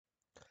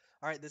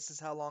All right, this is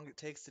how long it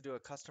takes to do a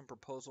custom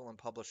proposal in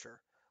Publisher.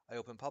 I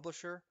open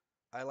Publisher.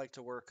 I like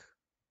to work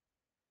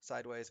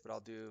sideways, but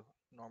I'll do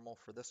normal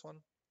for this one.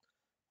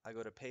 I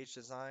go to Page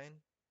Design.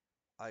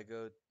 I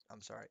go,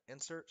 I'm sorry,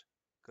 Insert.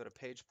 Go to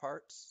Page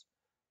Parts.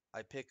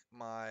 I pick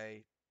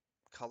my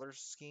color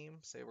scheme.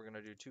 Say we're going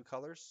to do two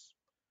colors.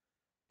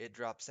 It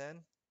drops in.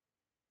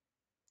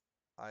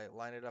 I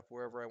line it up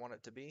wherever I want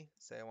it to be.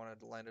 Say I wanted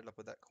to line it up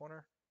with that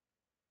corner.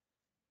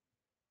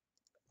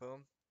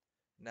 Boom.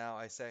 Now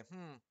I say,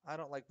 I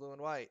don't like blue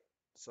and white.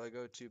 So I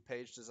go to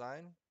Page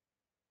Design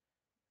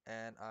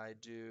and I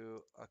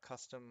do a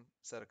custom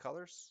set of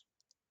colors.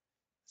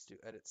 Let's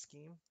do Edit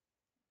Scheme.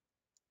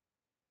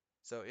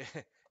 So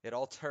it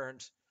all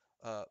turned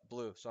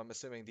blue. So I'm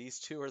assuming these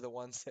two are the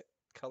ones that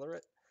color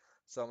it.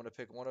 So I'm going to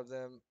pick one of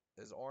them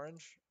as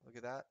orange. Look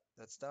at that.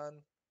 That's done.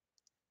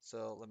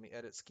 So let me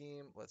edit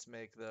scheme. Let's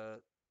make the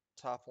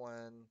top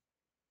one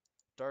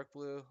dark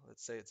blue.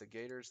 Let's say it's a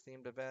Gators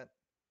themed event.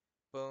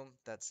 Boom.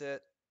 That's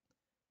it.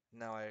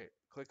 Now I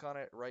click on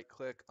it, right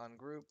click,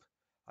 ungroup.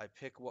 I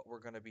pick what we're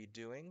going to be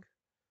doing.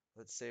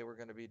 Let's say we're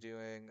going to be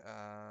doing,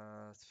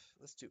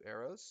 let's do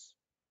arrows.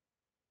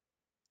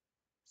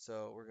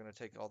 So we're going to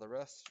take all the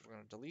rest. We're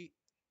going to delete.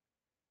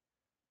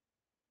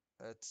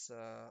 Let's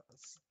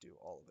do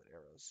all of it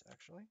arrows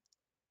actually.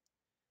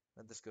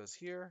 And this goes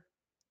here.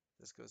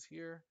 This goes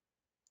here.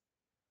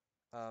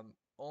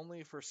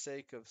 Only for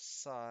sake of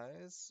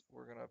size,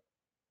 we're going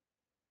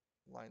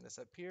to line this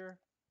up here.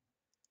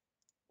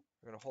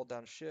 We're going to hold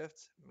down Shift,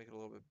 make it a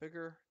little bit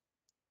bigger.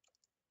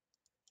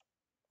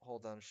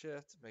 Hold down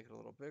Shift, make it a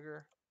little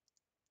bigger.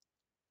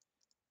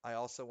 I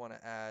also want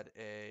to add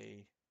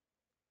a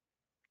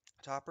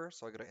topper,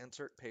 so I go to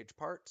Insert, Page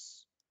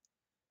Parts,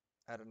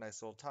 add a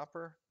nice little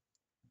topper.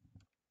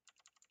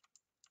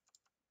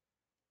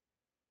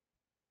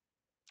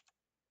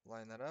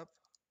 Line that up.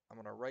 I'm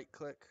going to right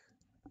click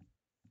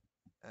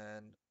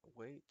and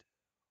wait.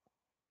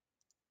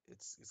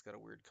 It's got a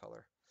weird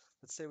color.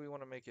 Let's say we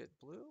want to make it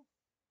blue.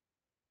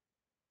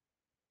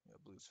 Yeah,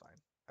 blue's fine.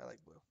 I like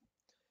blue.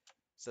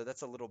 So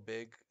that's a little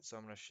big, so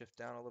I'm going to shift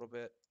down a little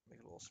bit, make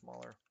it a little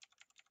smaller.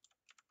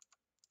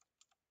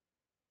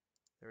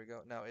 There we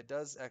go. Now it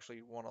does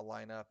actually want to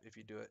line up if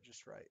you do it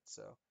just right.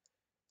 So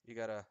you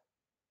gotta,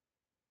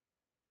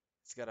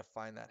 it's gotta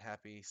find that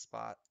happy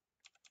spot,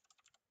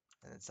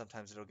 and then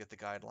sometimes it'll get the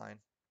guideline.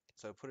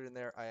 So put it in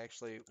there. I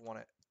actually want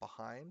it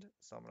behind,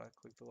 so I'm gonna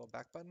click the little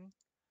back button.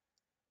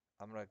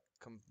 I'm gonna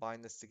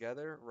combine this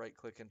together, right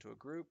click into a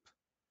group.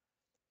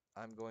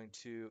 I'm going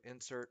to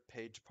insert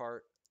page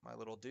part, my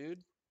little dude.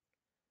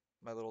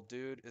 My little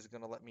dude is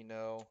gonna let me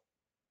know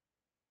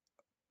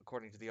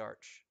according to the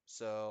arch.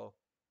 So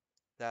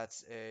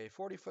that's a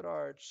 40-foot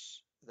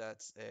arch,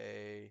 that's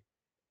a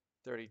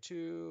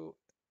 32,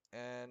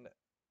 and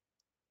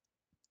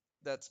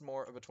that's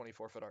more of a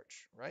 24-foot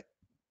arch, right?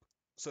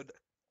 So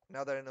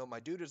now that I know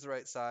my dude is the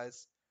right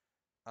size,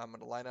 I'm going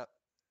to line up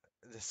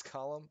this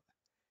column.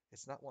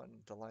 It's not wanting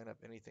to line up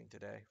anything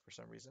today for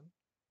some reason.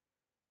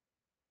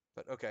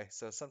 But okay,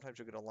 so sometimes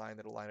you'll get a line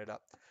that'll line it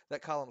up.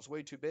 That column's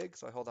way too big,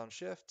 so I hold down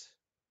Shift,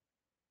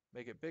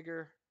 make it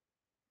bigger,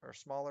 or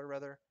smaller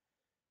rather,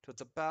 so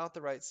it's about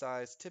the right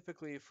size.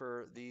 Typically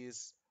for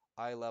these,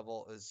 eye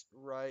level is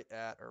right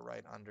at or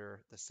right under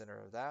the center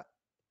of that.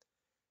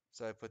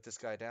 So I put this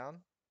guy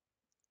down,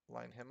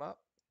 line him up,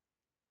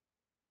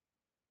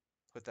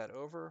 put that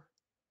over,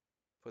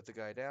 put the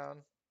guy down,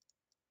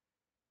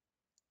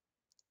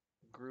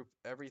 group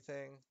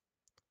everything,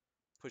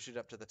 push it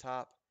up to the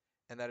top,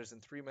 and that is in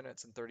 3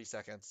 minutes and 30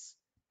 seconds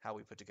how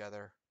we put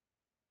together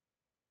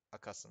a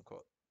custom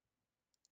quote.